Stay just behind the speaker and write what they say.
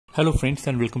Hello friends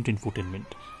and welcome to Infotainment.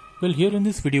 Well, here in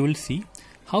this video we'll see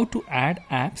how to add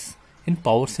apps in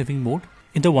power saving mode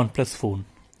in the OnePlus phone.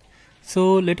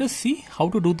 So let us see how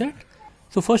to do that.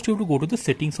 So first you have to go to the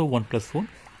settings of OnePlus phone.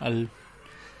 I'll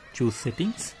choose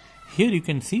settings. Here you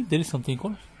can see there is something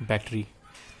called battery.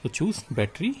 So choose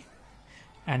battery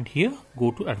and here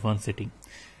go to advanced setting.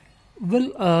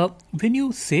 Well, when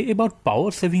you say about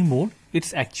power saving mode,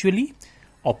 it's actually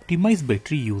optimize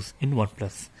battery use in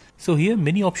OnePlus. So here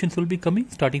many options will be coming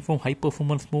starting from high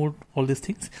performance mode, all these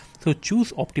things. So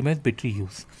choose optimize battery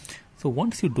use. So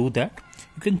once you do that,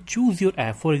 you can choose your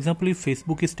app. For example, if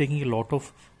Facebook is taking a lot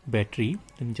of battery,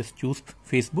 then just choose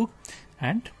Facebook,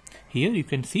 and here you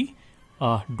can see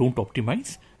don't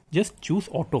optimize, just choose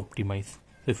auto optimize.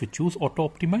 So if you choose auto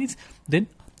optimize, then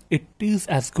it is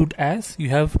as good as you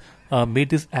have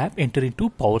made this app enter into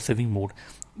power saving mode.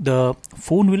 The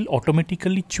phone will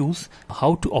automatically choose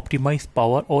how to optimize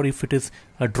power, or if it is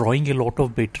drawing a lot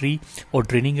of battery or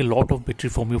draining a lot of battery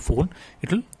from your phone,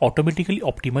 it will automatically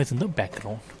optimize in the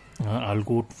background. I'll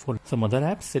go for some other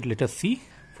apps. Let us see.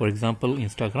 For example,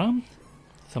 Instagram.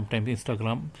 Sometimes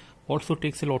Instagram also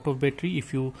takes a lot of battery.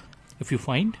 If you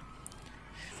find,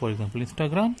 for example,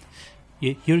 Instagram,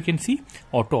 here you can see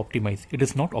auto optimize. It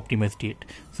is not optimized yet.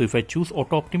 So if I choose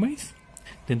auto optimize,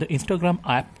 then the Instagram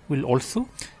app will also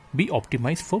be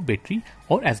optimized for battery,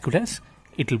 or as good as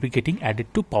it will be getting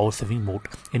added to power saving mode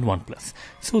in OnePlus.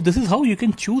 So this is how you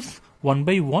can choose one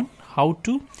by one how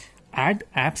to add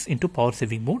apps into power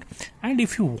saving mode. And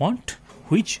if you want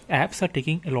which apps are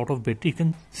taking a lot of battery, you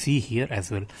can see here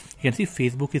as well. You can see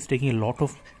Facebook is taking a lot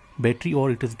of battery,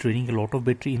 or it is draining a lot of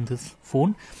battery in this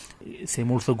phone.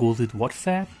 Same also goes with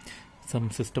WhatsApp,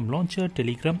 some system launcher,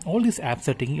 Telegram. All these apps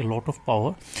are taking a lot of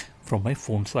power from my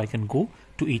phone. So I can go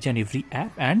to each and every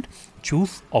app and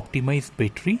choose optimize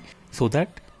battery so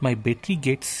that my battery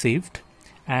gets saved,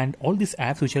 and all these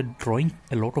apps which are drawing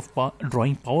a lot of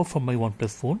power from my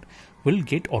OnePlus phone will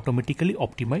get automatically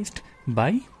optimized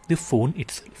by the phone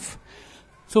itself.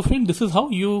 So friend, this is how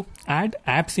you add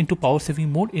apps into power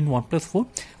saving mode in OnePlus phone.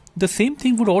 The same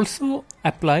thing would also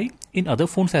apply in other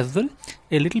phones as well.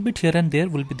 A little bit here and there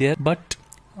will be there, but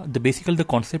the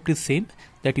concept is same,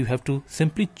 that you have to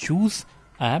simply choose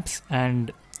apps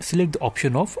and select the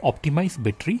option of optimize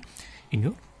battery in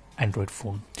your Android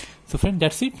phone. So friend,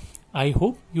 that's it. I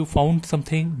hope you found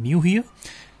something new here.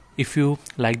 If you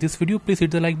like this video, please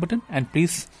hit the like button and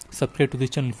please subscribe to the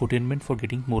channel Infotainment for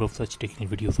getting more of such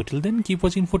technical videos. So till then, keep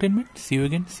watching Infotainment. See you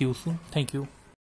again. See you soon. Thank you.